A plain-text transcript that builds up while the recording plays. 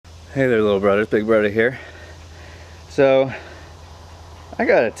Hey there, little brothers. BigBrudda here. So, I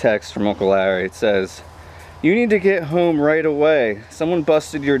got a text from Uncle Larry. It says, "You need to get home right away. Someone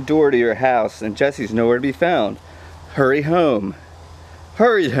busted your door to your house and Jesse's nowhere to be found. Hurry home."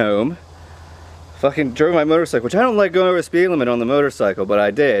 Hurry home? Fucking drove my motorcycle, which I don't like going over the speed limit on the motorcycle, but I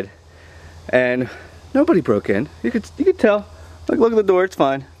did. And nobody broke in. You could tell. Like, look at the door, it's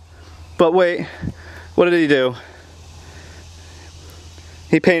fine. But wait, what did he do?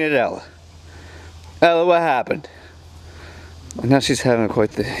 He painted Ella. Ella, what happened? And now she's having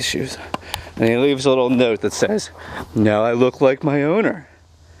quite the issues. And he leaves a little note that says, "Now I look like my owner."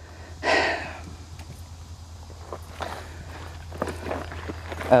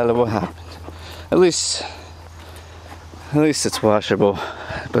 Ella, what happened? At least it's washable.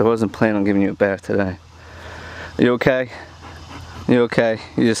 But I wasn't planning on giving you a bath today. You okay? You okay?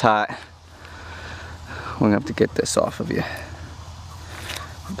 You just hot? I'm gonna have to get this off of you.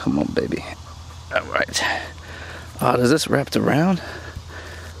 Come on, baby. Alright. Oh, does this wrapped around?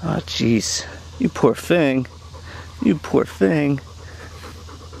 Oh, jeez. You poor thing. You poor thing.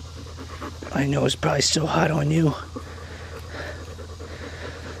 I know it's probably still hot on you.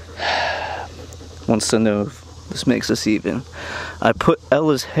 Wants to know if this makes us even. I put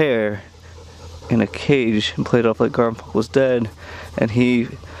Ella's hair in a cage and played off like Garfunkel was dead, and he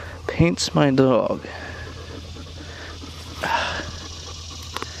paints my dog.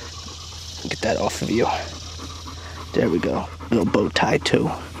 Get that off of you. There we go. Little bow tie too.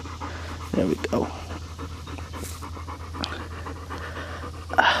 There we go.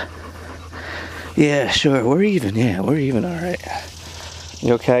 Yeah, sure. We're even. Yeah, we're even. All right.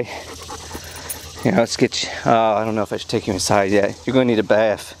 You okay? Yeah, let's get you. Oh, I don't know if I should take you inside yet. You're going to need a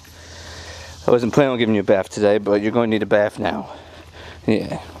bath. I wasn't planning on giving you a bath today, but you're going to need a bath now.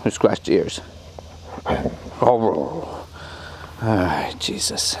 Yeah, just scratch the ears. Oh, alright,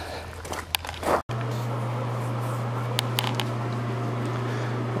 Jesus.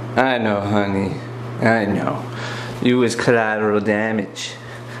 I know, honey. I know. You was collateral damage.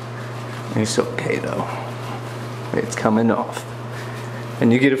 It's okay, though. It's coming off.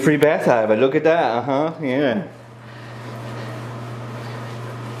 And you get a free bath out of it. Look at that, yeah.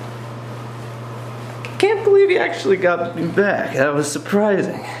 I can't believe you actually got me back. That was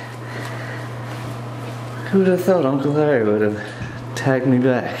surprising. Who would have thought Uncle Larry would have tagged me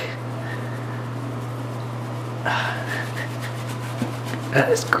back?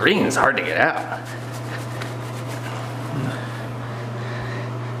 This green is hard to get out.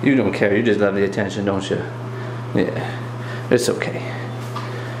 You don't care, you just love the attention, don't you? Yeah, it's okay.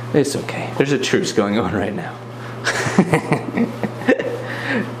 It's okay. There's a truce going on right now.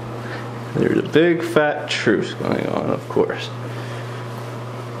 There's a big fat truce going on, of course.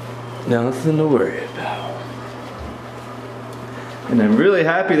 Nothing to worry about. And I'm really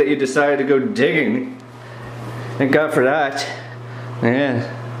happy that you decided to go digging. Thank God for that. Yeah.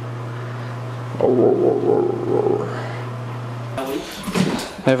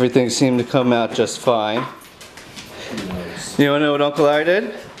 Everything seemed to come out just fine. You wanna know what Uncle Larry did?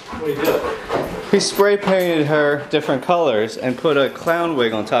 What did he do? He spray painted her different colors and put a clown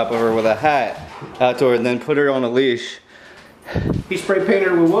wig on top of her with a hat outdoor, and then put her on a leash. He spray painted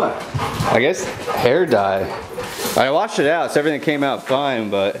her with what? I guess hair dye. I washed it out, so everything came out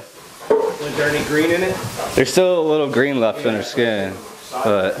fine, but Was there any green in it? there's still a little green left on her skin.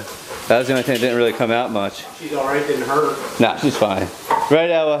 But that was the only thing that didn't really come out much. She's alright, didn't hurt. Nah, she's fine. Right,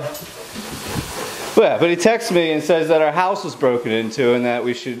 Ella? Yeah, but he texts me and says that our house was broken into and that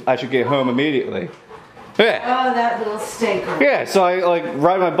I should get home immediately. Yeah. Oh, that little stinker. Yeah, so I like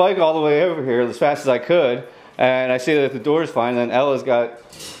ride my bike all the way over here as fast as I could, and I see that the door's fine, and then Ella's got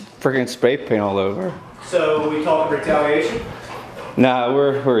freaking spray paint all over. So we talking retaliation? Nah,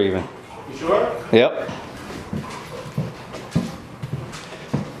 we're even. You sure? Yep.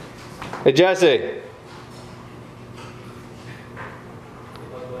 Hey, Jesse.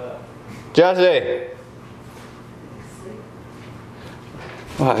 Jesse.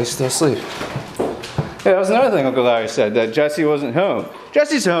 Wow, he's still asleep. Yeah, that was another thing Uncle Larry said, that Jesse wasn't home.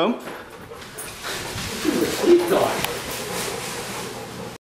 Jesse's home.